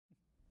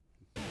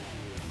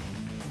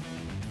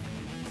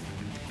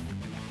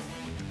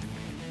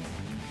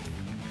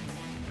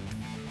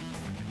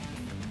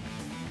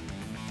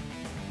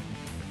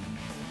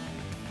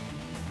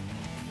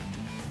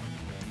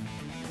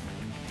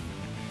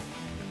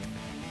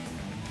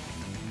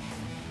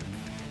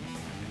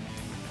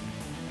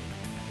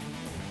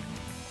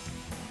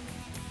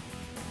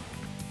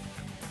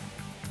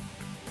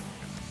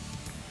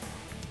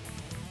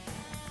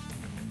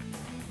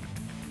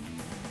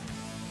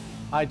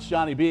Hi, it's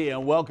Johnny B,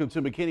 and welcome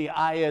to McKinney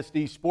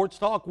ISD Sports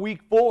Talk, Week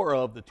 4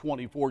 of the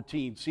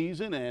 2014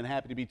 season, and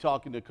happy to be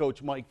talking to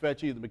Coach Mike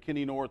Fecci of the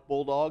McKinney North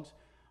Bulldogs.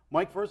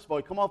 Mike, first of all,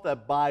 you come off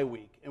that bye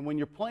week, and when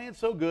you're playing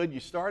so good, you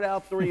start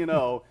out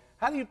 3-0.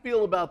 How do you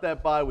feel about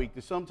that bye week?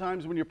 Do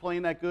sometimes when you're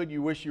playing that good,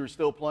 you wish you were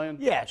still playing?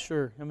 Yeah,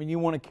 sure. I mean, you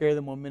want to carry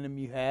the momentum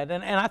you had,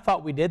 and I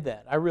thought we did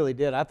that. I really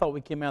did. I thought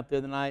we came out there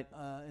the night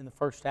in the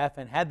first half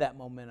and had that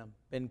momentum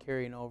been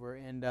carrying over,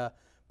 and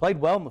played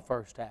well in the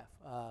first half.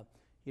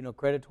 You know,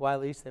 credit to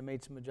Wylie East. They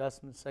made some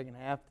adjustments second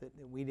half that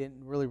we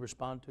didn't really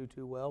respond to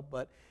too well.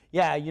 But,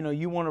 yeah, you know,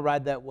 you want to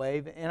ride that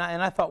wave, and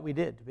I thought we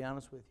did, to be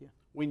honest with you.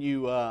 When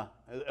you,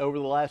 over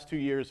the last 2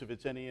 years, if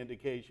it's any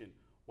indication,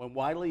 when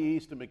Wylie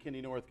East and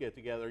McKinney North get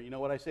together, you know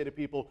what I say to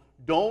people?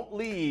 Don't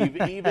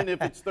leave, even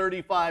if it's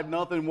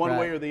 35-0 one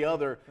way or the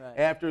other. Right.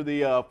 After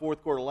the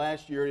fourth quarter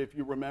last year, if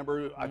you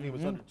remember, I think it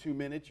was under 2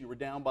 minutes. You were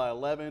down by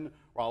 11.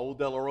 Raul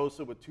De La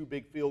Rosa with 2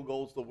 big field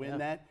goals to win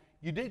that.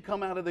 You did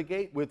come out of the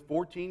gate with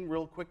 14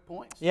 real quick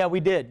points. Yeah, we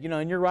did. You know,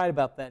 and you're right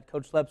about that.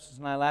 Coach Lepsis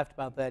and I laughed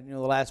about that. You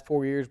know, the last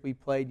 4 years we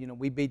played, you know,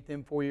 we beat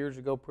them 4 years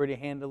ago pretty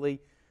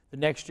handily. The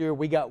next year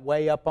we got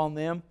way up on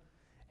them,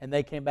 and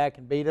they came back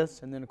and beat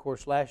us. And then, of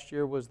course, last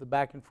year was the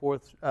back and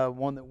forth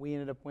one that we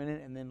ended up winning.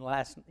 And then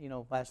last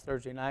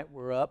Thursday night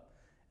we're up,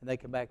 and they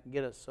come back and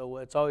get us. So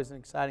it's always an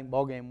exciting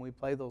ball game when we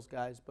play those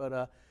guys.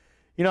 But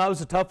you know, it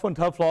was a tough one,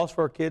 tough loss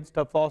for our kids,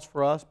 tough loss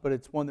for us, but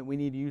it's one that we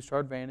need to use to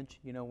our advantage.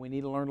 You know, we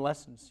need to learn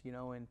lessons, you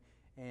know,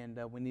 and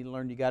we need to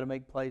learn you got to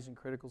make plays in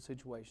critical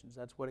situations.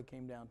 That's what it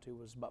came down to,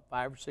 was about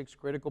 5 or 6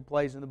 critical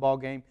plays in the ball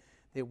game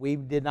that we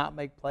did not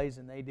make plays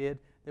and they did.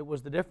 That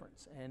was the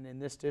difference. And in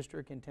this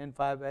district, in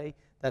 10-5A,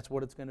 that's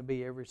what it's going to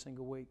be every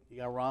single week. You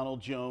got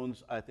Ronald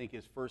Jones. I think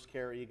his first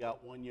carry, he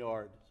got 1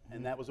 yard,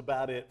 and that was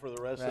about it for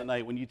the rest of the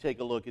night. When you take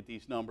a look at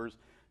these numbers,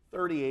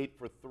 38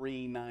 for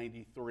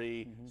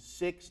 393,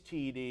 6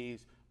 TDs,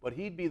 but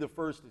he'd be the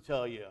first to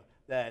tell you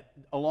that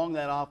along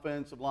that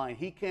offensive line,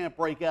 he can't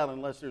break out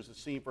unless there's a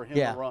seam for him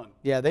to run.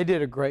 Yeah, they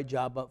did a great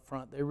job up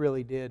front. They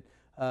really did.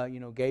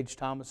 You know, Gage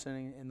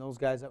Thomason and those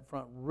guys up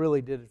front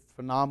really did a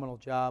phenomenal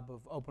job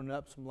of opening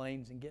up some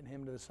lanes and getting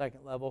him to the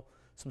second level.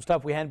 Some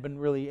stuff we hadn't been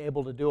really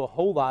able to do a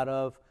whole lot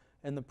of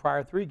in the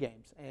prior 3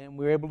 games, and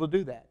we were able to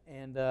do that.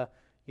 And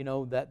you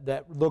know,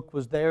 that look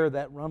was there,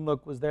 that run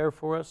look was there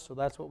for us, so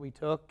that's what we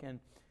took. And,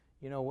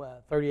 you know,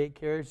 38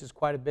 carries is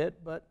quite a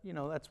bit, but, you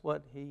know, that's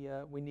what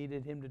we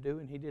needed him to do,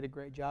 and he did a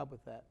great job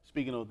with that.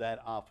 Speaking of that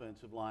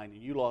offensive line,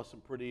 you lost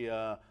some pretty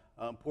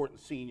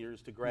important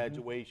seniors to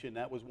graduation.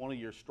 That was one of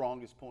your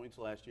strongest points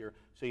last year,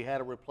 so you had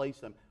to replace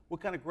them. What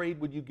kind of grade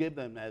would you give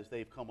them as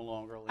they've come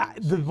along early in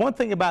the season? One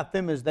thing about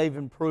them is they've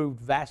improved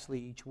vastly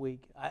each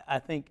week. I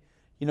think,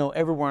 you know,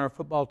 everywhere on our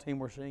football team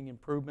we're seeing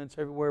improvements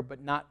everywhere, but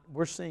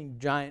we're seeing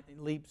giant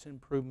leaps and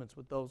improvements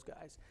with those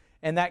guys.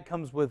 And that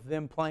comes with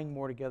them playing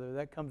more together.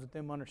 That comes with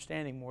them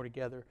understanding more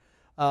together.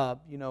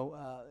 You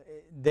know,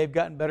 they've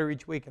gotten better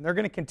each week, and they're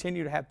going to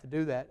continue to have to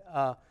do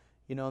that.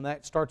 You know, and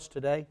that starts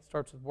today. It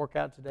starts with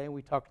workout today.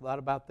 We talked a lot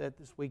about that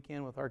this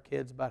weekend with our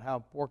kids, about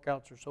how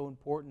workouts are so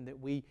important, that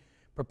we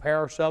prepare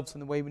ourselves in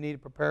the way we need to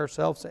prepare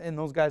ourselves, and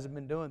those guys have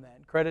been doing that.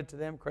 And credit to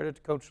them, credit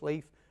to Coach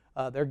Leaf.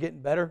 They're getting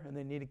better, and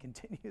they need to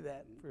continue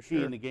that for sure.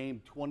 Key in the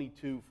game,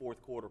 22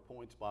 fourth-quarter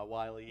points by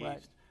Wylie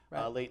East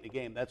late in the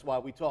game. That's why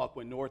we talk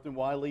when North and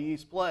Wylie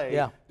East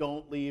play,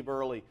 don't leave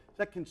early. Does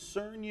that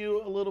concern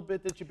you a little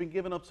bit that you've been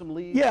giving up some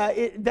leads? Yeah,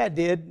 that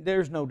did.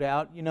 There's no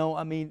doubt. You know,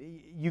 I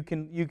mean, you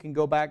can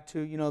go back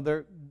to, you know,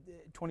 they're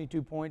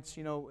 22 points,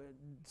 you know,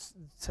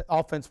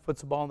 offense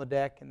puts the ball on the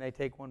deck, and they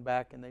take one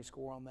back, and they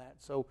score on that.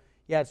 So,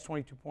 yeah, it's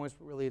 22 points,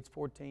 but really it's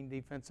 14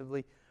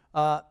 defensively.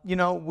 You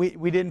know,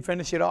 we didn't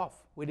finish it off.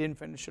 We didn't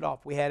finish it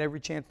off. We had every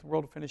chance in the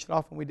world to finish it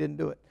off, and we didn't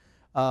do it.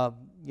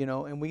 You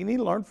know, and we need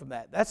to learn from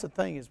that. That's the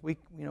thing, is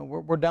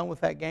we're done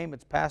with that game.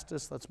 It's past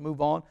us. Let's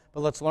move on,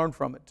 but let's learn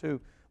from it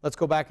too. Let's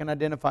go back and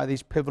identify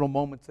these pivotal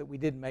moments that we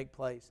didn't make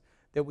plays,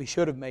 that we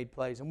should have made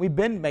plays, and we've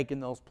been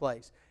making those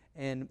plays.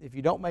 And if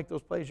you don't make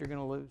those plays, you're going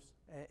to lose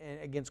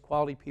against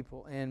quality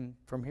people. And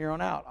from here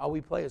on out, all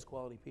we play is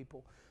quality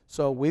people.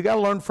 So we've got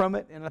to learn from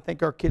it, and I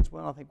think our kids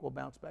will. I think we'll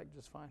bounce back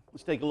just fine.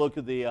 Let's take a look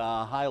at the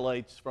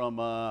highlights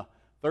from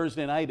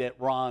Thursday night at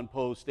Ron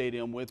Poe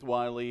Stadium with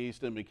Wylie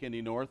East and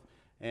McKinney North.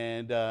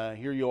 And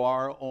here you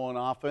are on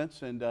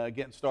offense and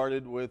getting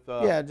started with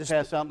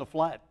pass out in the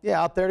flat.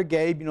 Yeah, out there to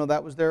Gabe. You know,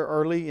 that was there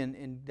early,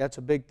 and that's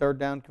a big third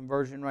down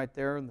conversion right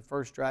there in the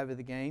first drive of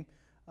the game.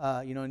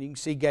 You know, and you can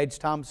see Gage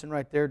Thompson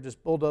right there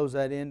just bulldoze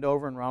that end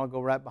over, and Ronald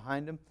go right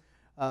behind him.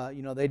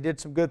 You know, they did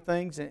some good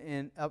things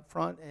and up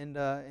front, and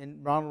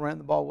Ronald ran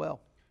the ball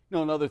well. You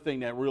know, another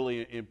thing that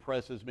really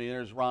impresses me,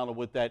 there's Ronald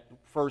with that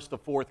first to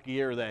fourth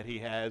gear that he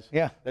has.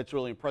 Yeah. That's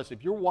really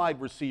impressive. Your wide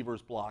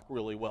receivers block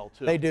really well,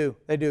 too. They do.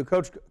 They do.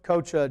 Coach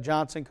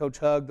Johnson, Coach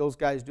Hug, those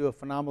guys do a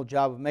phenomenal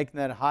job of making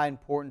that a high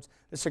importance.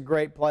 This is a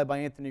great play by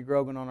Anthony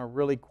Grogan on a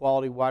really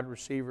quality wide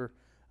receiver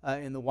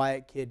in the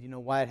Wyatt kid. You know,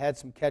 Wyatt had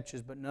some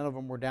catches, but none of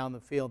them were down the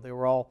field. They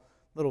were all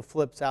little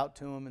flips out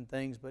to him and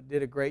things, but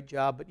did a great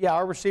job. But, yeah,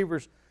 our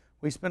receivers,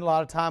 we spend a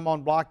lot of time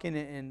on blocking,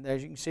 and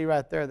as you can see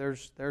right there,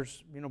 there's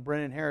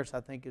Brennan Harris, I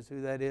think is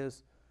who that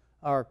is,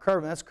 or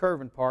Curvin. That's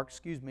Curvin Park,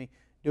 excuse me,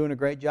 doing a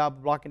great job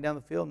of blocking down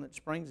the field, and it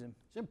springs him.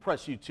 It's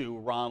impressed you too,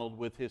 Ronald,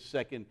 with his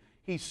second.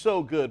 He's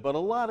so good, but a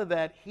lot of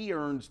that he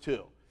earns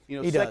too.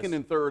 Second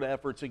and third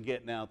efforts and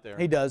getting out there.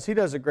 He does. He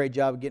does a great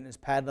job of getting his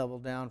pad level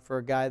down for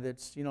a guy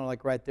that's,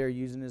 like right there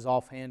using his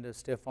offhand to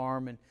stiff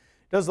arm, and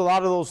does a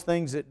lot of those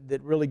things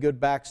that really good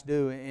backs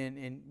do,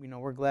 and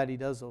we're glad he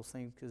does those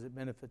things because it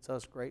benefits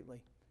us greatly.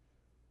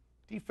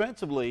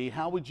 Defensively,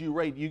 how would you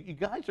rate? You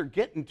guys are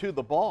getting to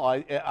the ball.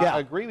 I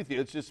agree with you.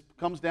 It just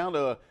comes down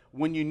to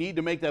when you need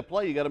to make that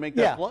play, you got to make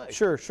that play.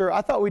 Sure.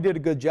 I thought we did a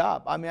good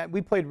job. I mean,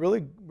 we played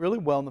really, really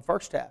well in the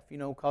first half.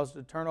 Caused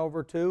a turnover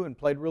or two and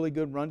played really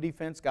good run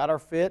defense, got our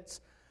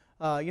fits.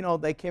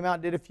 They came out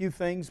and did a few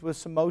things with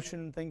some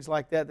motion and things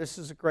like that. This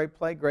is a great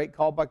play, great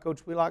call by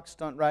Coach Wheelock,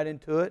 stunt right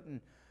into it,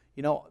 and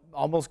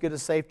almost get a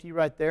safety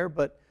right there.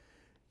 But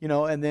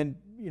and then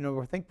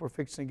I think we're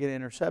fixing to get an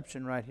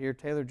interception right here.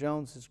 Taylor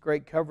Jones has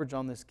great coverage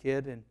on this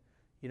kid, and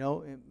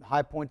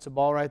high points the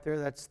ball right there.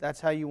 That's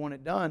how you want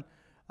it done.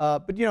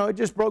 But it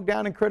just broke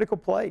down in critical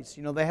plays.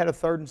 They had a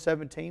 3rd and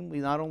 17. We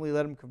not only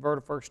let them convert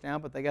a first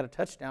down, but they got a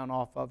touchdown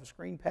off of a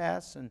screen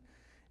pass and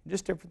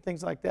just different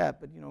things like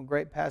that. But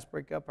great pass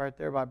breakup right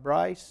there by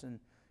Bryce, and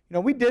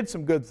we did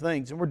some good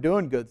things, and we're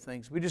doing good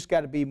things. We just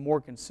got to be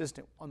more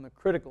consistent on the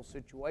critical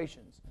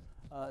situations.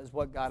 Is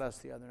what got us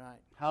the other night.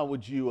 How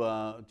would you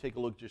take a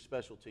look at your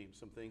special teams?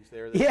 Some things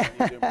there that you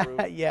need to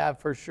improve? Yeah,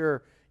 for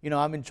sure.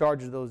 I'm in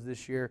charge of those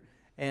this year.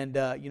 And,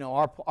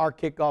 our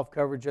kickoff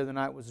coverage the other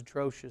night was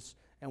atrocious,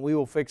 and we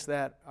will fix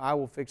that. I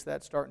will fix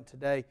that starting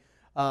today.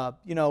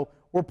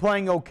 We're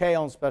playing okay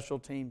on special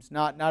teams.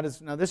 Now,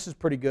 this is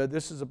pretty good.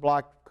 This is a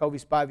block. Kobe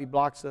Spivey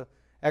blocks a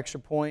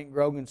extra point.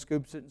 Grogan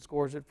scoops it and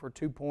scores it for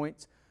 2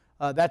 points.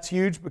 That's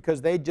huge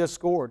because they just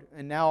scored.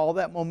 And now all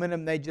that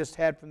momentum they just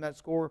had from that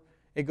score,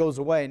 it goes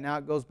away. Now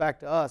it goes back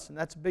to us, and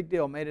that's a big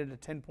deal. Made it a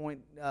 10-point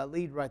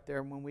lead right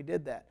there when we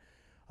did that.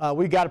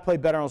 We got to play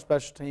better on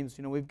special teams.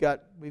 We've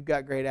got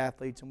great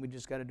athletes, and we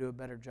just got to do a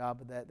better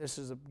job of that. This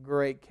is a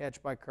great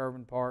catch by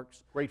Curvin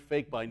Parks. Great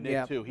fake by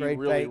Nick too. He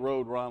really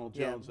rode Ronald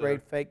Jones there.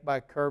 Great fake by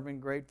Curvin.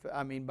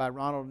 By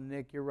Ronald and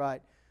Nick. You're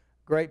right.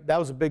 Great. That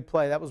was a big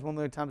play. That was one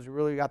of the times we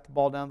really got the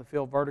ball down the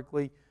field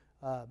vertically.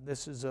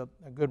 This is a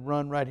good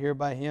run right here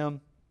by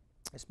him.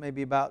 This may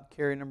be about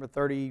carry number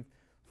 34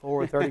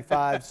 or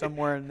 35,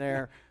 somewhere in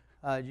there.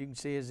 You can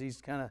see as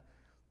he's kind of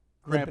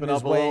cramping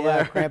his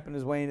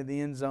way into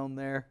the end zone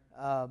there.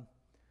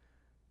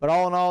 But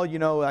all in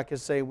all, like I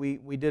say,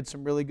 we did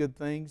some really good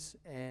things,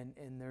 and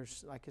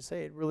there's, like I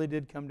say, it really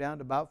did come down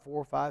to about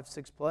 4, 5,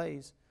 6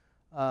 plays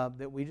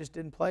that we just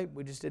didn't play.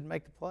 We just didn't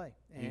make the play,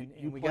 and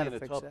we got to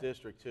fix that. You play in a tough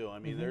district too. I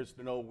mean, there's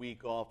no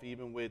week off,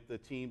 even with the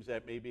teams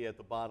that may be at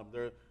the bottom.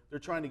 They're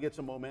trying to get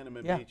some momentum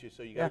and beat you.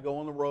 So you got to go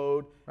on the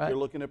road. Right. You're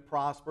looking at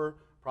Prosper.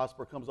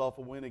 Prosper comes off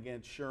a win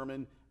against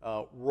Sherman.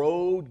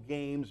 Road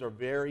games are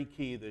very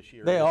key this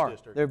year. They in are. This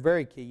district. They're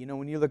very key.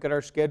 When you look at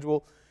our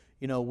schedule,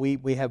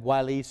 we have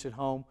Wylie East at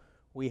home.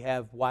 We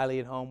have Wylie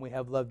at home. We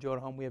have Lovejoy at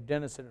home. We have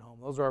Denison at home.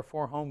 Those are our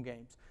 4 home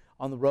games.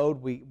 On the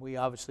road, we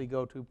obviously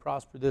go to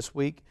Prosper this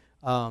week.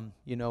 We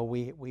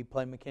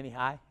play McKinney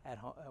High at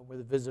home. We're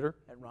the visitor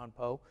at Ron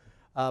Poe.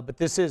 But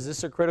this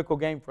is a critical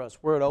game for us.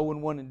 We're at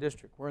 0-1 in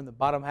district. We're in the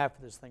bottom half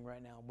of this thing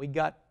right now. We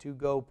got to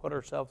go put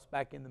ourselves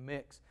back in the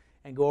mix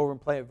and go over and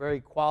play a very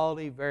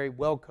quality, very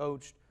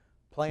well-coached,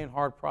 playing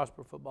hard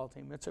Prosper football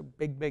team. It's a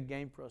big, big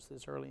game for us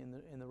this early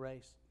in the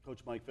race.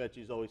 Coach Mike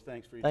Fecci, as always,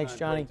 thanks for your time. Thanks,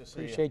 Johnny.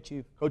 Appreciate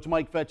you. Coach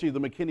Mike Fecci, the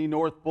McKinney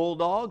North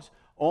Bulldogs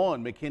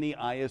on McKinney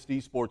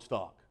ISD Sports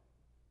Talk.